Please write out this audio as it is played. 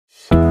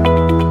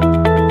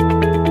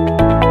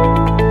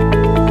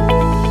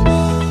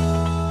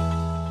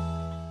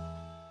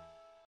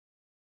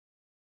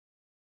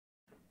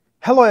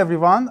Hello,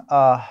 everyone.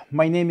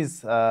 My name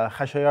is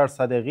Khashayar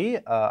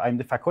Sadeghi. I'm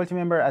the faculty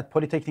member at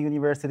Polytechnic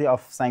University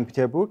of St.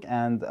 Petersburg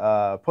and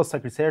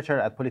postdoc researcher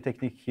at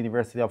Polytechnic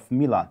University of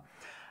Milan.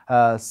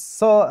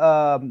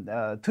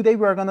 Today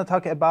we are going to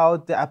talk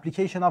about the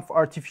application of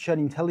artificial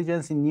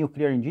intelligence in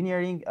nuclear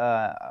engineering,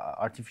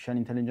 artificial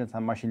intelligence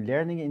and machine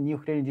learning in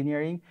nuclear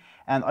engineering.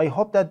 And I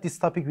hope that this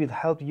topic will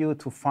help you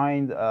to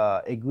find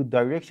a good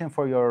direction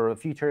for your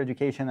future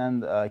education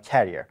and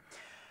career.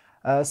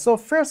 So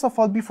first of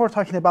all, before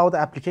talking about the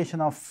application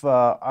of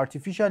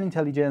artificial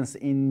intelligence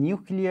in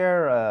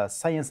nuclear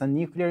science and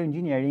nuclear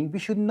engineering, we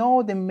should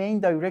know the main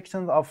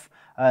directions of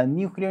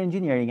nuclear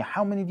engineering,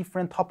 how many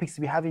different topics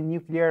we have in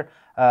nuclear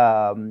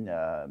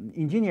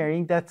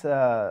engineering that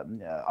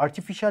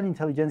artificial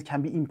intelligence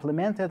can be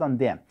implemented on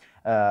them.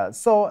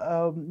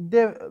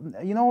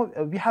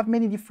 We have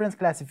many different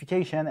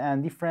classification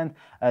and different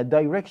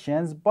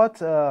directions, but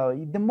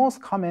the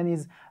most common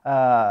is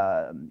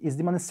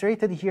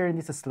demonstrated here in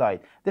this slide.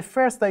 The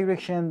first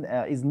direction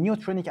is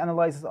neutronic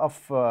analysis of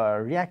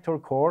reactor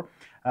core.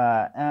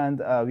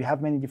 We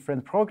have many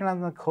different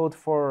programs and code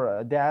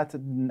for that.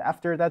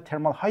 After that,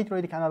 thermal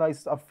hydraulic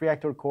analysis of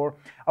reactor core.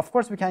 Of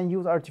course, we can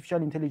use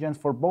artificial intelligence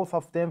for both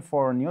of them.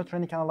 For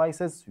neutronic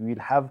analysis,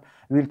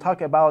 we'll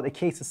talk about a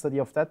case study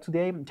of that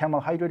today.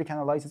 Thermal hydraulic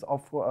analysis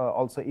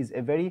also is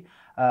a very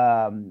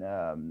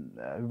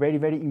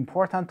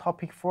important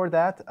topic for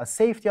that.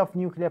 Safety of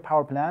nuclear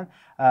power plant.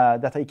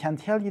 That I can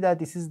tell you that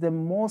this is the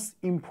most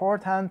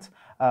important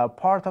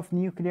part of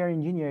nuclear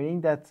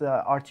engineering that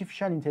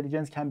artificial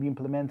intelligence can be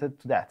implemented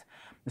to that.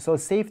 So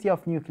safety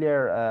of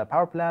nuclear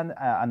power plant,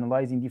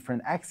 analyzing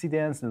different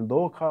accidents,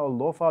 local,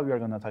 LOFA, we are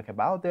going to talk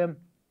about them.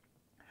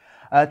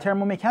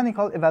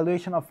 Thermomechanical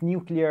evaluation of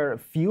nuclear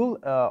fuel,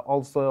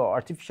 also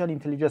artificial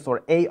intelligence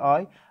or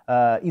AI,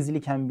 easily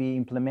can be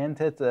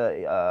implemented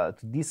to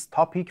this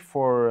topic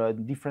for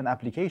different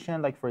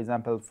applications, like for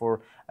example,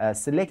 for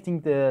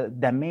selecting the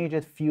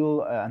damaged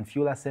fuel and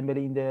fuel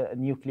assembly in the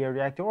nuclear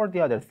reactor or the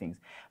other things.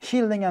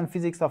 Shielding and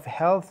physics of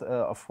health,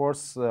 of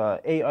course,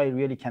 AI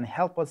really can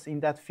help us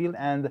in that field.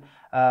 And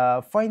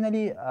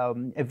finally,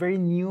 a very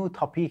new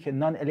topic,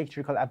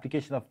 non-electrical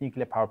application of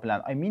nuclear power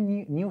plant. I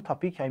mean new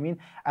topic, I mean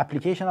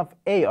application of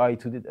AI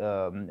to the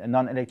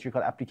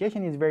non-electrical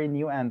application is very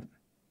new, and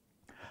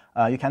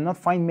you cannot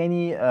find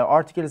many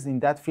articles in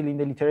that field in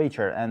the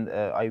literature, and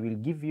I will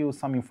give you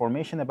some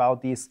information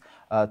about this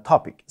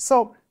topic.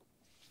 So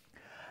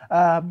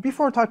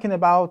before talking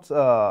about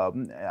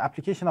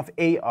application of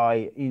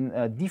AI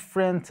in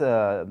different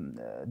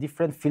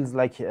fields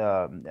like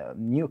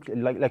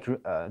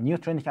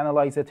neutronic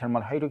analysis,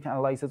 thermal hydraulic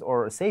analysis,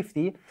 or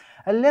safety,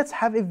 let's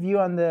have a view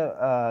on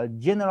the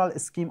general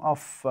scheme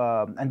of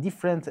and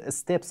different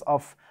steps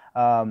of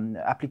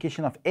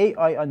application of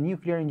AI on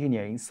nuclear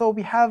engineering. So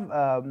we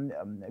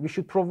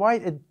should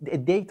provide a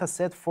data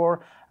set for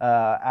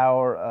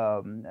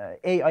our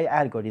AI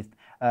algorithm.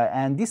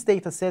 And this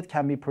data set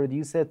can be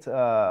produced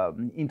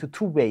into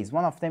two ways.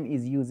 One of them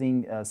is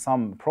using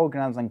some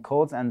programs and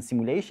codes and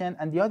simulation,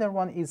 and the other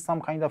one is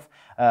some kind of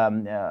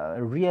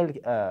real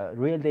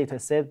data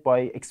set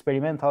by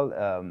experimental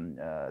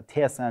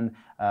tests and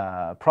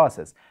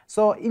process.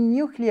 So in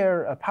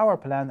nuclear power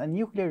plant and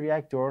nuclear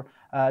reactor,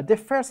 the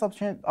first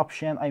option,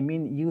 I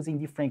mean using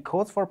different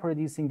codes for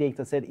producing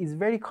data set, is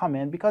very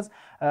common because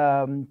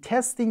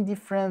testing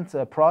different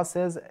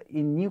process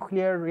in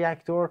nuclear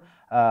reactor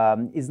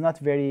is not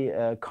very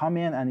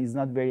common and is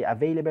not very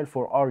available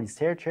for our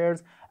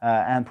researchers,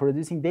 and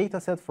producing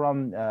data set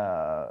from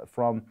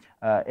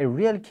a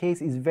real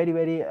case is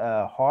very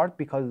hard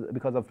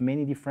because of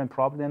many different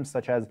problems,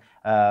 such as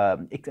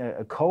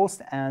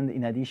cost and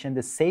in addition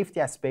the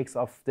safety aspects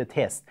of the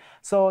test.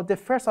 So the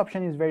first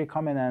option is very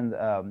common, and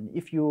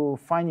if you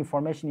find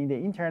information in the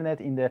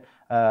internet, in the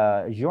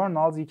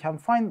journals, you can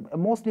find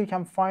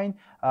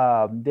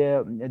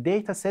the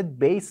data set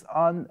based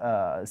on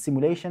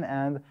simulation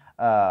and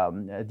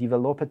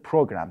developed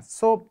programs.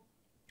 So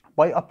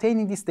by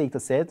obtaining this data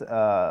set,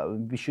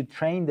 we should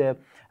train the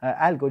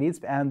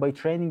algorithm, and by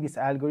training this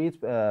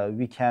algorithm,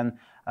 we can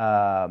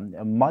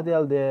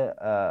model the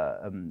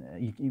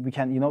we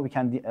can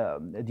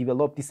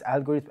develop this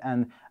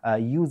algorithm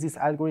and use this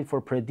algorithm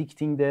for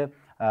predicting the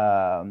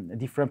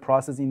different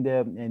processes in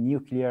the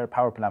nuclear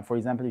power plant. For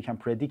example, you can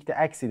predict the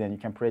accident, you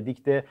can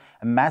predict the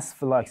mass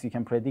flux, you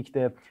can predict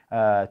the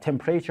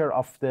temperature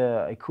of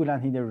the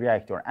coolant in the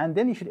reactor, and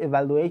then you should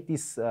evaluate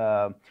this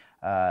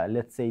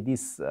let's say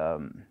this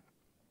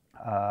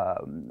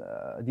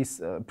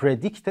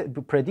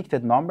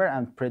predicted number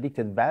and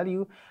predicted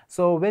value.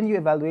 So when you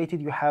evaluate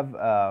it, you have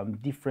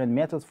different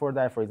methods for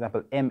that. For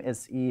example,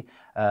 MSE,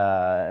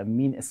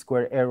 mean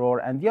square error,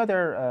 and the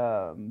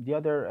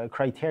other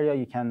criteria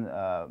you can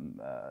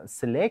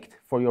select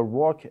for your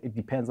work. It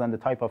depends on the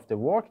type of the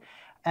work,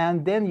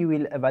 and then you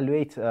will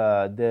evaluate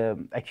the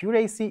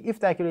accuracy. If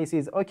the accuracy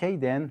is okay,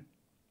 then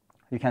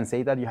you can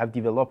say that you have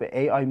developed an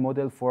AI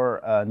model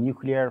for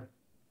nuclear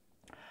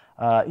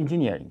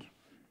engineering.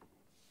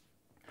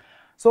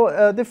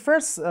 So the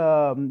first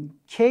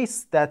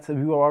case that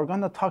we are going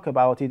to talk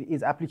about it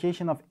is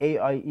application of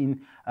AI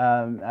in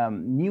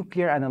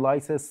nuclear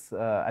analysis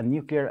and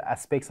nuclear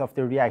aspects of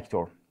the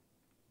reactor.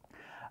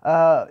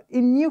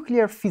 In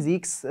nuclear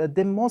physics,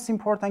 the most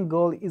important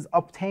goal is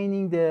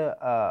obtaining the,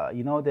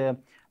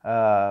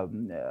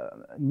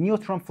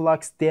 neutron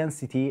flux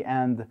density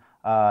and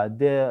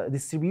the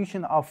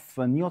distribution of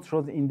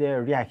neutrons in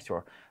the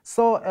reactor.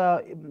 So,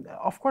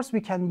 of course, we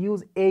can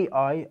use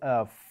AI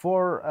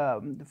for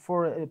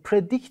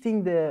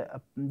predicting the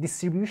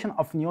distribution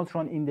of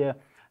neutron in the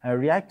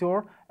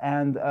reactor,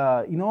 and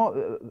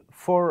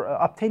for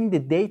obtaining the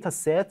data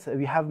set,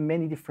 we have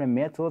many different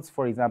methods.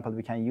 For example,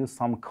 we can use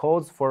some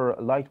codes for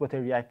light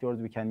water reactors.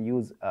 We can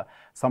use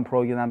some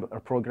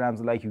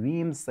programs like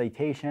WIMS,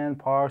 citation,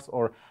 parse,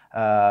 or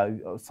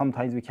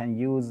sometimes we can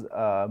use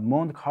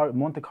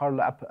Monte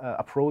Carlo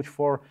approach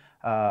for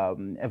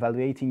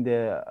evaluating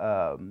the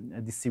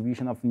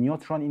distribution of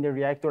neutron in the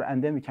reactor,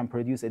 and then we can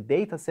produce a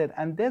data set,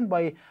 and then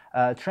by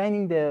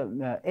training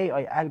the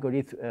AI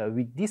algorithm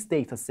with this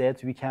data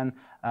set, we can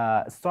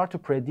start to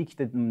predict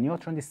the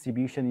neutron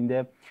distribution in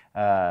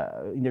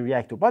the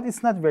reactor. But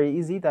it's not very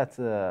easy that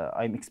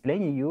I'm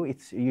explaining you.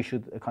 You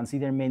should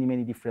consider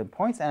many different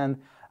points, and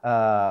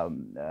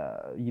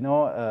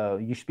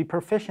you should be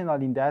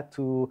professional in that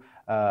to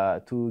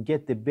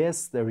get the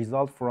best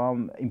result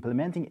from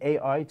implementing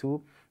AI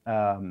to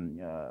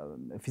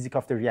physics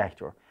of the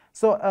reactor.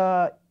 So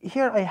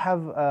here I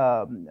have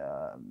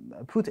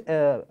put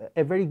a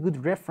very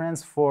good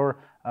reference for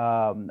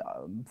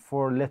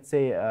let's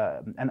say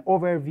an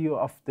overview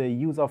of the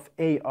use of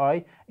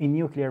AI in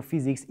nuclear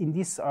physics. In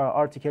this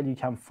article, you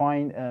can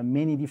find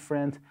many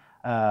different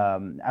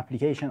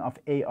application of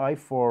AI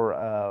for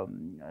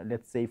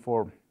let's say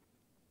for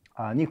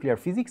nuclear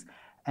physics.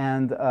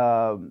 And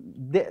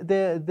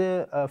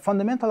the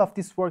fundamental of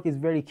this work is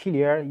very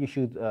clear. You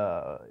should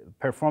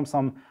perform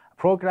some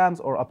programs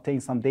or obtain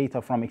some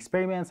data from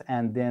experiments,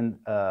 and then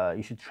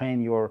you should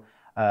train your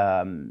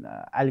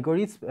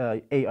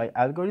algorithm, AI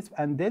algorithm,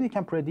 and then you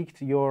can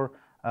predict your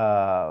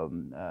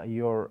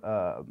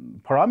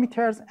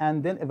parameters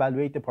and then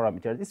evaluate the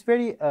parameters. It's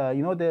very,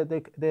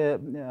 the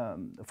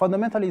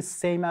fundamental is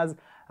same as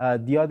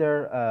the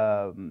other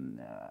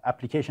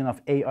application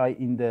of AI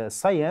in the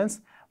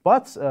science.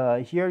 But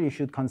here you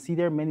should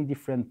consider many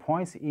different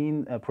points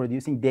in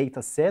producing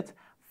data set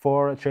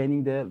for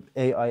training the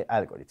AI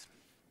algorithm.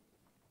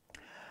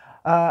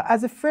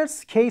 As a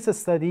first case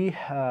study,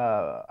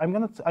 I'm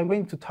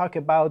going to talk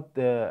about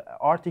the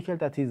article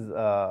that is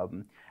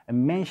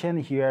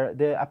mentioned here,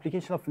 the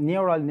application of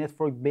neural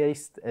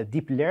network-based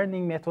deep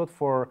learning method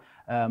for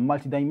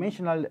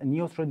multidimensional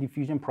neutron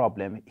diffusion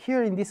problem.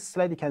 Here in this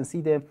slide, you can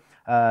see the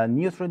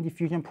neutron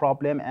diffusion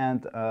problem,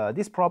 and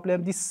this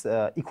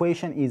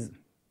equation is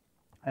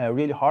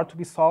really hard to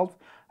be solved,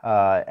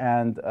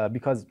 and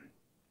because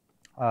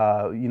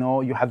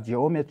you have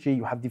geometry,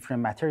 you have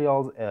different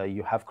materials,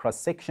 you have cross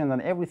sections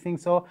and everything.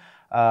 So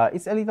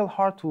it's a little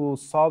hard to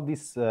solve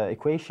this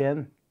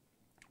equation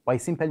by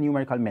simple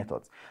numerical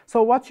methods.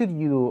 So what should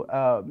you do?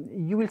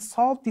 You will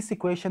solve this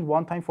equation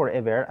one time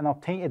forever and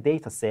obtain a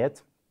data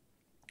set,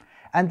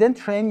 and then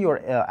train your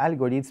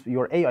algorithms,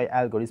 your AI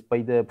algorithms,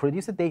 by the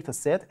produced data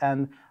set.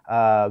 And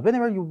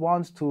whenever you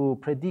want to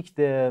predict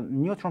the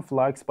neutron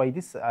flux by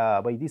this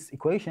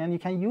equation, you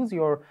can use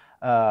your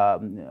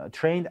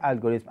trained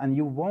algorithm, and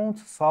you won't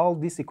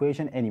solve this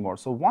equation anymore.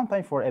 So one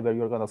time forever,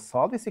 you're going to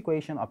solve this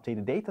equation, obtain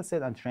the data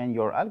set, and train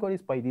your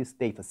algorithm by this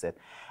data set.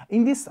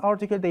 In this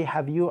article,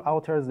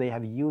 authors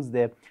have used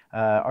the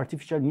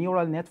artificial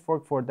neural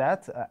network for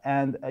that.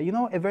 And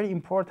a very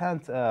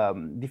important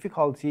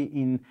difficulty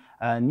in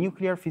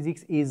nuclear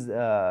physics is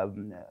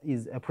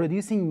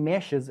producing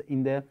meshes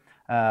in the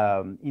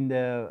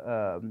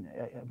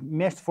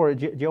mesh for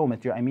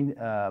geometry. I mean,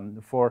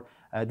 for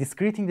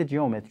discreting the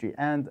geometry.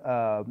 And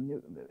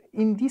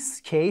in this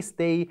case,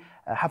 they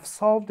have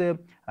solved the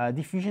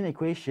diffusion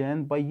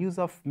equation by use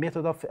of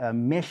method of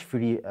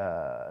mesh-free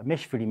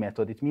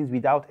method. It means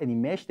without any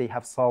mesh, they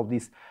have solved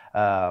this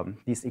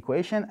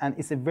equation, and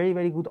it's a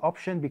very good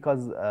option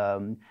because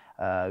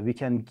we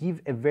can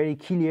give a very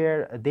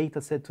clear data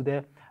set to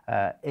the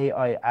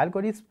AI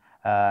algorithm.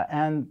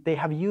 And they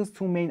have used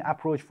two main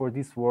approaches for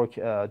this work.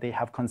 They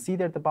have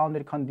considered the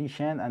boundary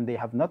condition, and they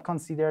have not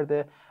considered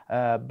the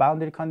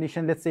boundary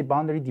condition, let's say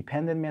boundary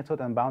dependent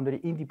method and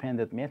boundary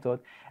independent method.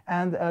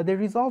 And the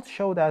results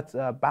show that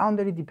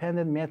boundary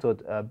dependent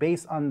method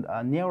based on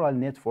a neural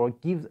network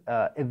gives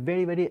a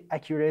very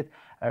accurate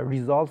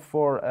result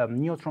for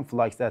neutron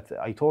flux. That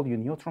I told you,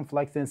 neutron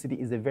flux density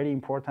is a very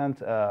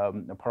important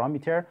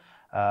parameter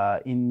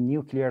in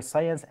nuclear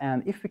science,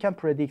 and if we can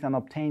predict and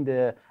obtain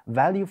the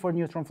value for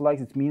neutron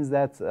flux, it means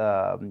that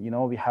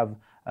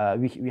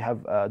we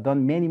have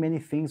done many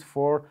things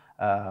for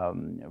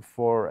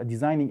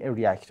designing a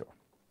reactor.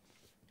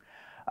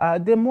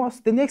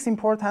 The next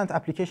important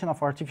application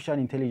of artificial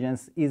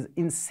intelligence is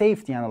in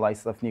safety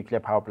analysis of nuclear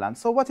power plants.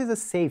 So what is a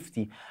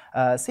safety?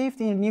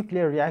 Safety in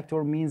nuclear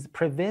reactor means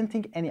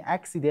preventing any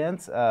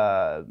accidents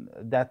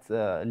that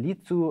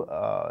lead to,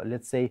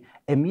 let's say,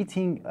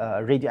 emitting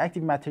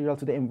radioactive material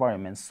to the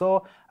environment.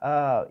 So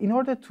in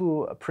order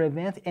to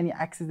prevent any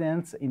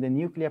accidents in the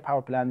nuclear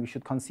power plant, we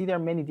should consider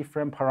many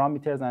different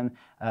parameters,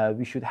 and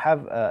we should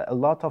have a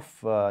lot of,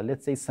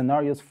 let's say,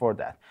 scenarios for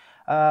that.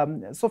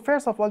 So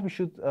first of all, we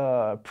should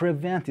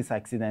prevent this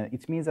accident.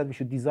 It means that we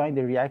should design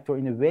the reactor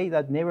in a way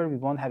that never we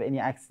won't have any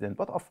accident.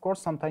 But of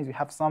course, sometimes we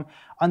have some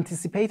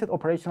anticipated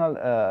operational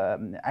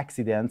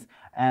accidents,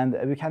 and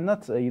we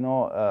cannot,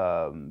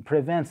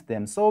 prevent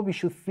them. So we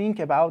should think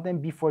about them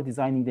before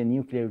designing the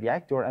nuclear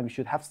reactor, and we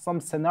should have some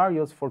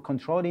scenarios for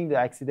controlling the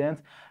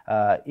accident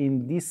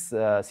in this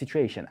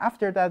situation.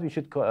 After that, we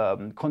should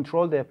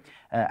control the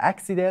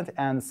accident,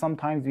 and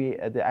sometimes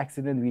the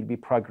accident will be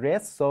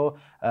progressed. So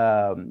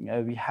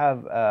we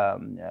have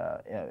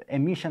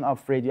emission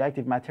of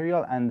radioactive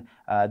material, and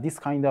this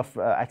kind of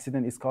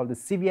accident is called a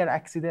severe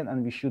accident,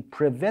 and we should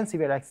prevent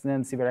severe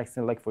accidents. Severe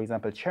accident, like for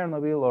example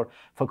Chernobyl or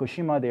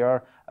Fukushima, they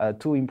are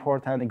two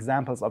important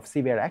examples of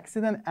severe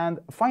accident. And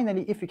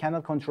finally, if you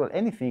cannot control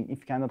anything, if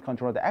you cannot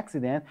control the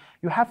accident,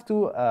 you have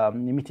to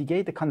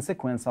mitigate the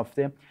consequence of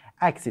the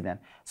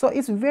accident. So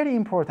it's very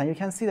important. You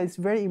can see that it's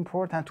very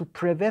important to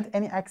prevent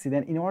any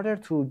accident in order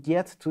to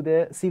get to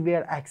the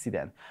severe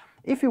accident.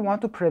 If you want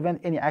to prevent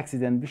any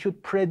accident, we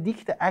should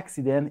predict the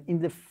accident in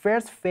the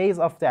first phase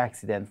of the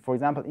accident. For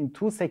example, in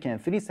 2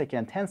 seconds, 3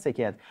 seconds, 10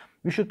 seconds,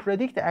 we should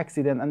predict the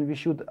accident, and we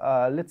should,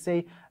 let's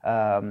say,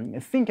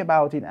 think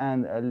about it,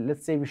 and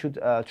let's say we should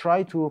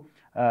try to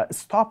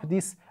stop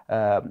this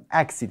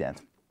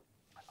accident.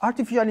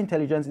 Artificial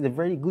intelligence is a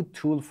very good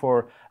tool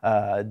for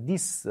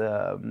this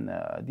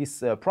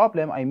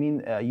problem. I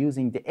mean,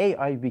 using the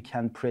AI, we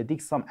can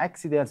predict some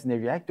accidents in the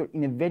reactor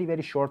in a very,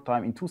 very short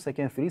time, in 2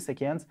 seconds, 3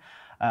 seconds.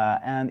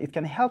 And it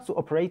can help the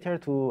operator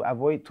to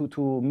avoid,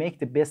 to make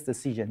the best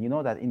decision. You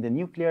know that in the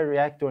nuclear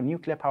reactor,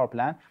 nuclear power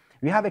plant,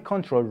 we have a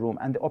control room,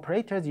 and the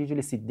operators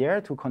usually sit there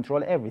to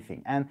control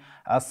everything. And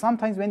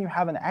sometimes when you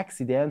have an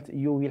accident,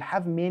 you will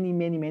have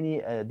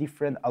many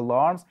different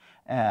alarms,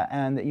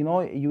 and you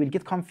will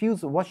get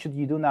confused. What should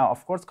you do now?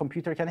 Of course,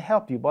 computer can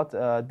help you, but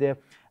the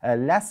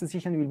last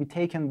decision will be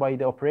taken by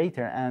the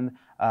operator, and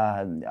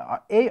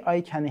AI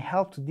can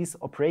help this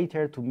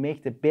operator to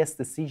make the best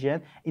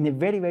decision in a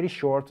very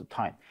short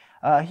time.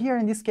 Here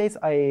in this case,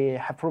 I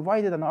have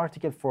provided an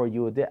article for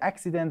you, the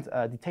accident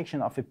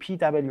detection of a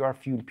PWR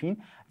fuel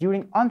pin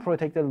during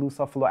unprotected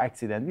loss of flow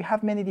accident. We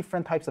have many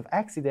different types of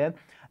accident.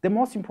 The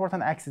most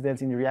important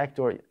accidents in the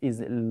reactor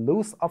is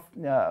loss of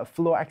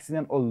flow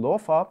accident, or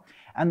LOFA,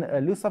 and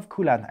loss of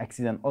coolant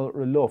accident, or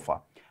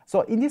LOFA.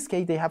 So in this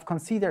case, they have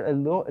considered a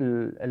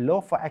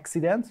LOFA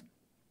accident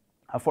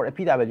for a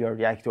PWR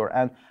reactor,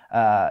 and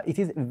it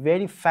is a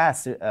very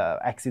fast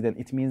accident.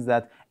 It means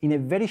that in a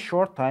very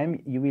short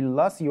time you will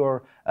lose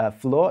your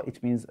flow.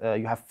 It means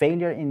you have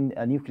failure in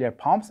nuclear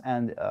pumps,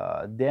 and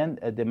then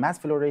the mass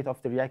flow rate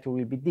of the reactor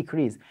will be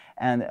decreased.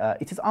 And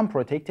it is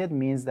unprotected,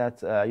 means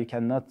that you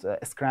cannot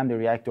scram the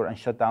reactor and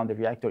shut down the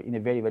reactor in a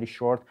very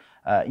short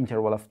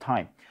interval of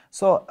time.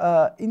 So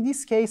in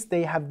this case,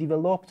 they have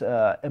developed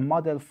a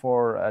model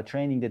for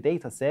training the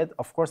data set.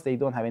 Of course, they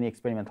don't have any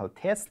experimental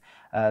tests,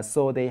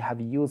 so they have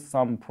used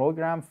some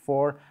program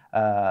for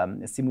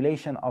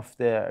simulation of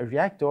the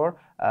reactor.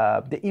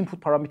 The input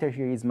parameter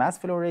here is mass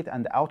flow rate,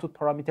 and the output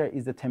parameter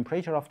is the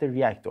temperature of the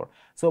reactor.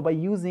 So by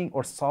using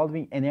or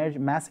solving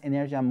mass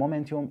energy and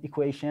momentum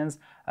equations,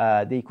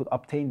 they could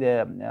obtain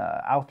the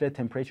outlet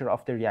temperature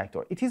of the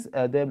reactor. It is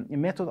the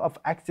method of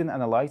accident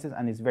analysis,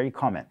 and is very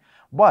common.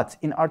 But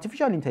in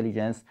artificial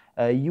intelligence,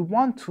 you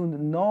want to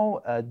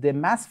know the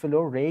mass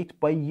flow rate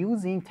by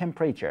using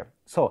temperature.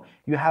 So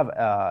you have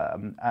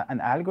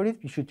an algorithm.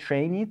 You should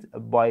train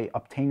it by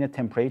obtaining a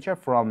temperature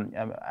from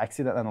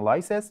accident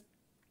analysis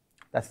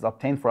that is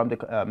obtained from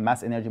the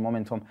mass energy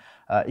momentum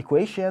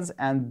equations,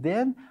 and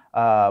then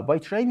by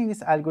training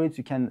this algorithm,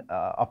 you can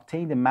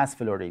obtain the mass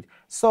flow rate.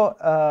 So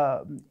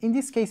in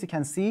this case, you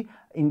can see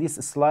in this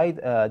slide,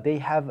 they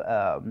have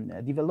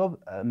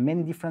developed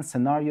many different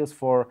scenarios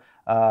for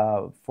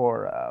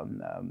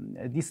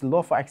this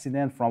LOFA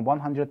accident. From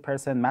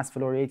 100% mass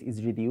flow rate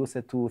is reduced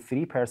to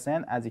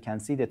 3%. As you can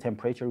see, the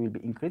temperature will be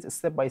increased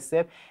step by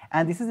step,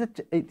 and this is a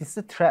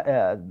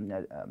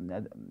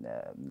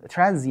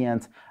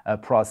transient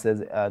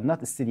process,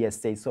 not a steady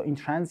state. So in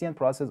transient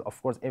process,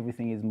 of course,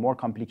 everything is more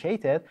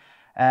complicated.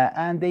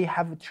 And they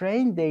have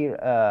trained their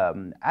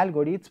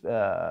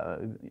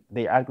algorithm.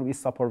 Their algorithm is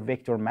support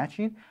vector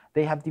matching.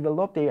 They have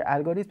developed their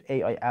algorithm,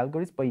 AI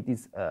algorithm, by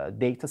this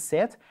data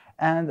set,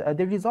 and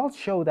the results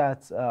show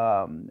that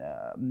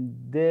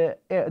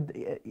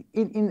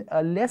in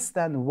less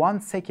than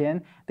 1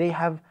 second, they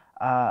have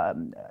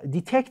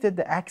detected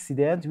the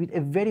accident with a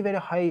very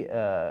high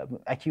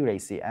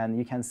accuracy, and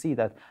you can see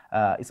that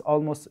it's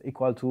almost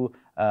equal to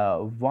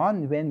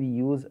one when we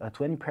use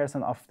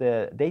 20% of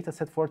the data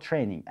set for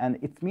training. And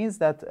it means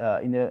that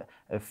in the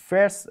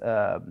first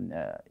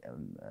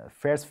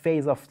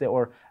phase of the,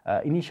 or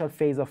initial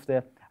phase of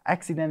the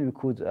accident, we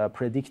could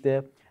predict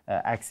the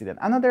accident.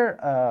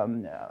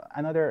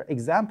 Another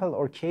example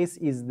or case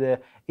is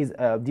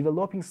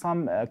developing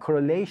some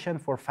correlation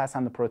for fast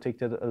and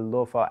protected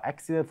LOFA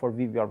accident for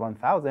VVR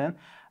 1000.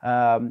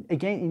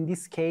 Again, in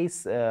this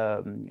case,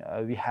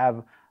 we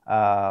have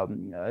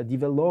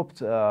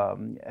developed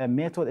a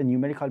method, a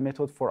numerical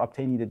method for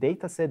obtaining the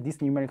data set.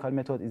 This numerical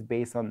method is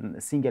based on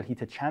a single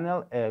heated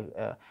channel,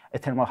 a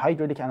thermal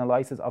hydraulic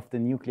analysis of the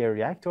nuclear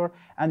reactor,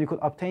 and we could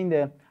obtain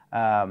the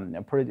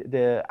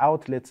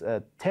outlet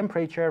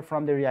temperature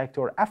from the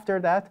reactor. After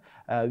that,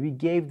 we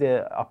gave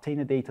the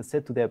obtained data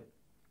set to the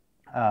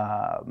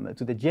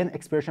gen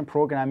expression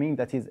programming,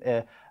 that is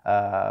a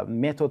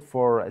method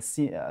for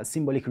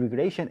symbolic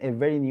regression, a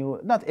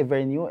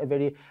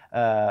very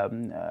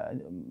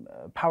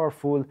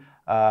powerful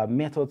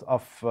method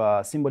of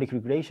symbolic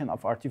regression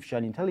of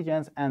artificial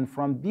intelligence. And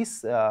from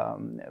this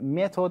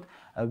method,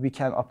 we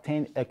can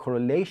obtain a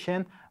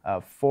correlation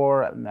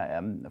for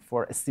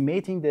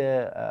estimating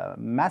the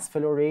mass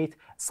flow rate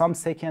some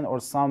second or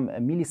some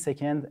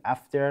millisecond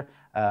after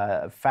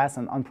fast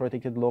and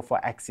unprotected LOFA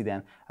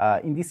accident.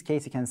 In this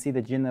case, you can see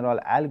the general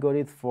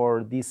algorithm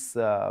for this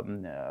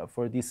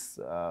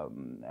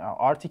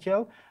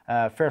article.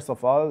 First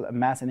of all,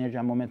 mass, energy,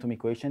 and momentum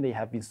equation, they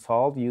have been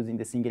solved using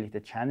the single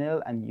heated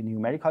channel and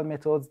numerical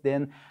methods.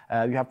 Then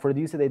we have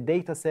produced a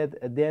data set.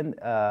 Then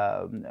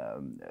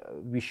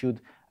we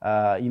should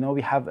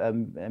we have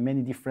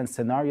many different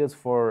scenarios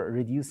for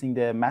reducing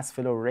the mass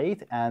flow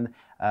rate, and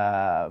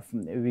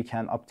we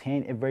can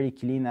obtain a very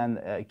clean and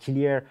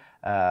clear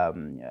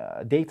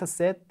data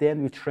set.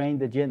 Then we train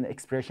the gen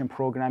expression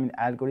programming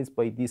algorithms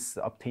by this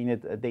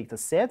obtained data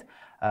set.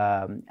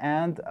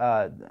 And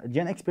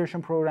gen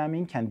expression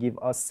programming can give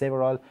us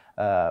several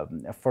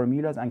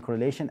formulas and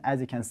correlation,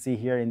 as you can see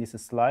here in this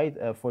slide,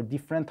 for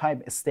different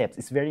time steps.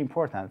 It's very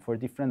important for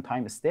different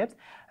time steps.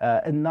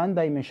 A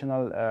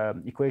non-dimensional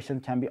equation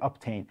can be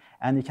obtained,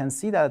 and you can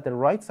see that at the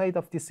right side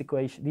of this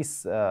equation,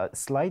 this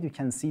slide, you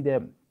can see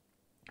the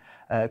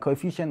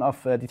coefficient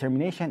of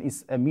determination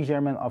is a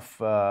measurement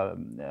of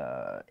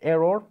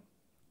error.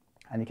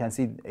 And you can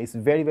see it's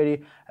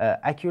very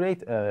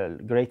accurate,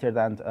 greater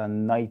than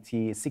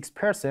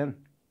 96%.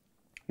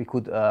 We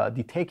could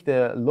detect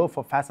the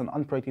LOFA fast and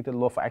unprotected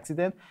LOFA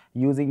accident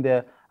using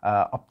the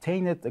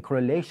obtained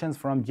correlations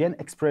from gen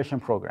expression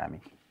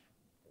programming.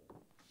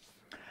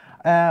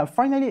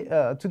 Finally,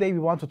 today we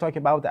want to talk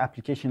about the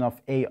application of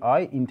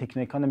AI in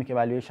techno-economic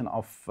evaluation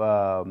of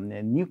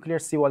nuclear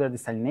seawater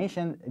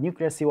desalination.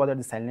 Nuclear seawater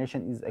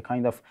desalination is a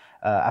kind of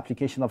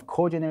application of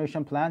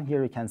cogeneration plant.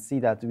 Here you can see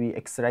that we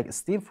extract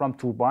steam from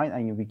turbine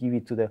and we give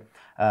it to the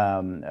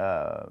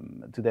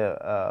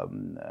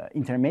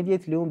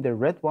intermediate loom, the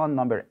red one,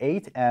 number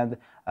 8, and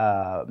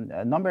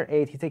number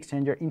 8 heat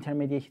exchanger,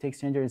 intermediate heat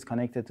exchanger, is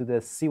connected to the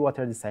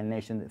seawater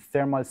desalination,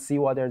 thermal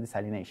seawater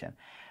desalination.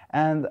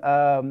 And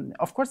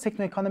of course,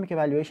 techno-economic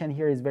evaluation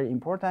here is very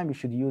important. We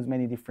should use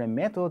many different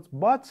methods,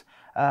 but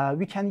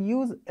we can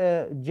use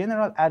a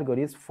general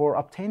algorithm for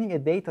obtaining a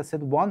data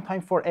set one time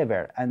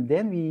forever. And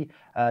then we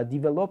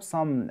develop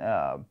some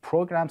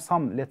programs,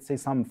 let's say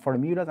some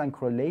formulas and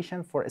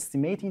correlation for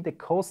estimating the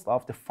cost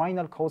of the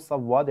final cost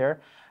of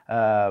water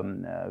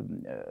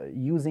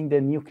using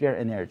the nuclear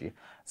energy.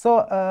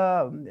 So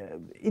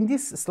in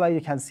this slide,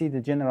 you can see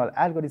the general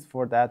algorithm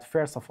for that.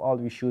 First of all,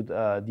 we should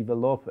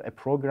develop a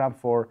program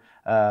for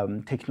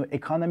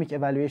techno-economic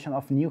evaluation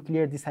of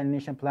nuclear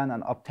desalination plant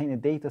and obtain a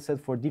data set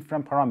for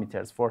different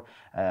parameters. For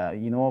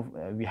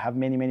we have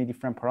many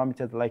different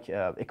parameters, like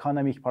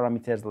economic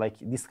parameters like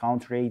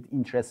discount rate,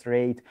 interest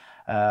rate,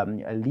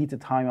 lead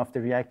time of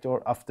the reactor,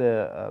 of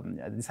the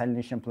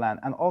desalination plant.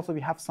 And also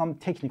we have some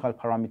technical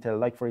parameters,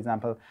 like for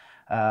example,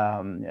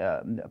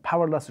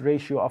 power loss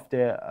ratio of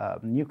the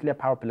nuclear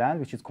power plant,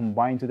 which is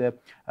combined to the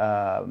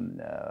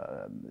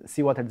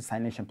seawater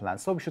desalination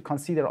plant. So we should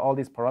consider all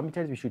these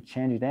parameters, we should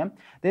change them.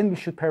 Then we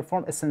should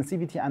perform a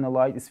sensitivity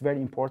analysis. It's very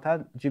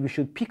important. We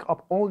should pick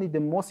up only the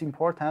most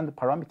important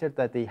parameters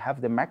that they have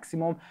the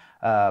maximum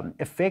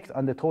effect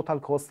on the total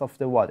cost of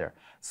the water.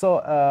 So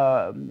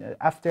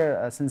after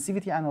a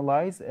sensitivity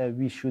analysis,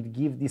 we should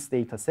give this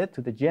data set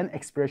to the gen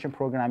expression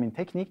programming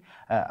technique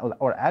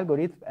or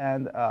algorithm.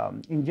 And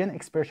in gen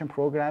expression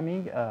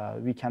programming,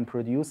 we can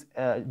produce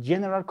a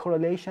general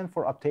correlation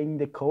for obtaining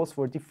the cost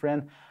for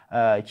different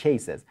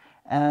cases.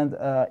 And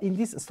in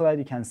this slide,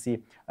 you can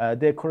see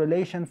the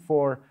correlation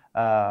for,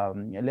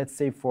 let's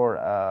say,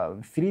 for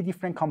 3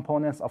 different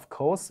components of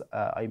cost.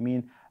 I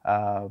mean,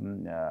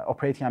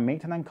 operating and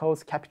maintenance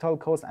cost, capital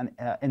cost, and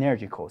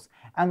energy cost.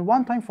 And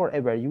one time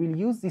forever, you will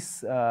use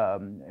this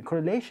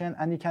correlation,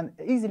 and you can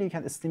easily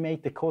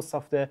estimate the cost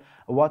of the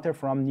water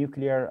from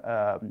nuclear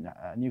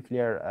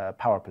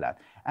power plant.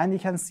 And you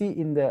can see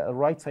in the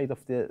right side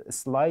of the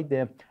slide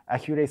the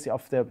accuracy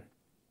of the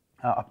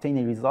obtain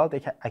a result.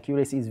 The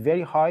accuracy is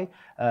very high,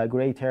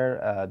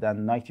 greater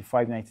than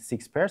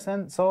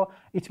 95-96%. So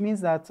it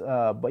means that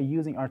by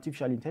using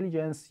artificial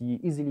intelligence,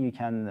 you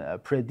can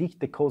predict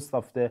the cost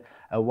of the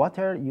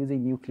water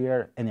using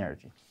nuclear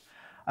energy.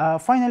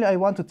 Finally, I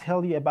want to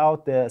tell you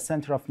about the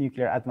Center of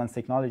Nuclear Advanced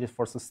Technologies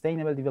for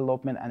Sustainable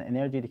Development and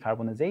Energy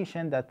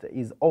Decarbonization that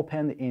is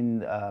opened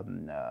in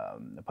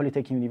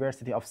Polytechnic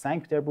University of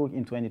St. Petersburg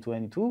in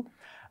 2022.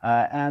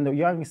 And the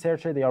young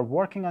researchers, they are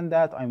working on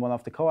that. I'm one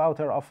of the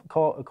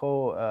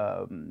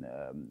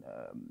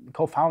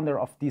co-founder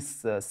of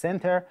this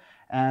center,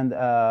 and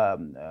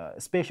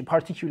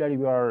particularly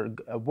we are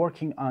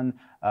working on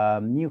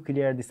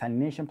nuclear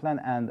desalination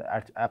plant and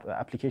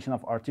application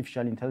of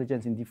artificial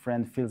intelligence in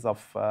different fields of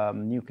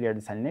nuclear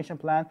desalination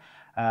plant.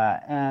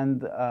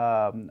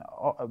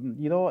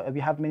 You know, we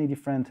have many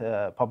different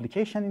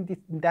publications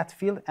in that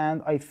field,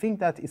 and I think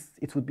that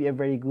it would be a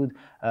very good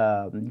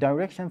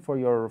direction for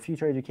your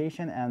future education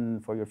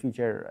and for your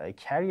future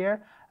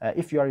career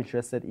if you are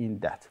interested in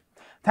that.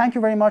 Thank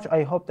you very much.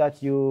 I hope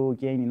that you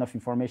gain enough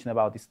information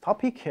about this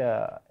topic,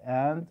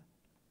 and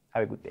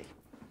have a good day.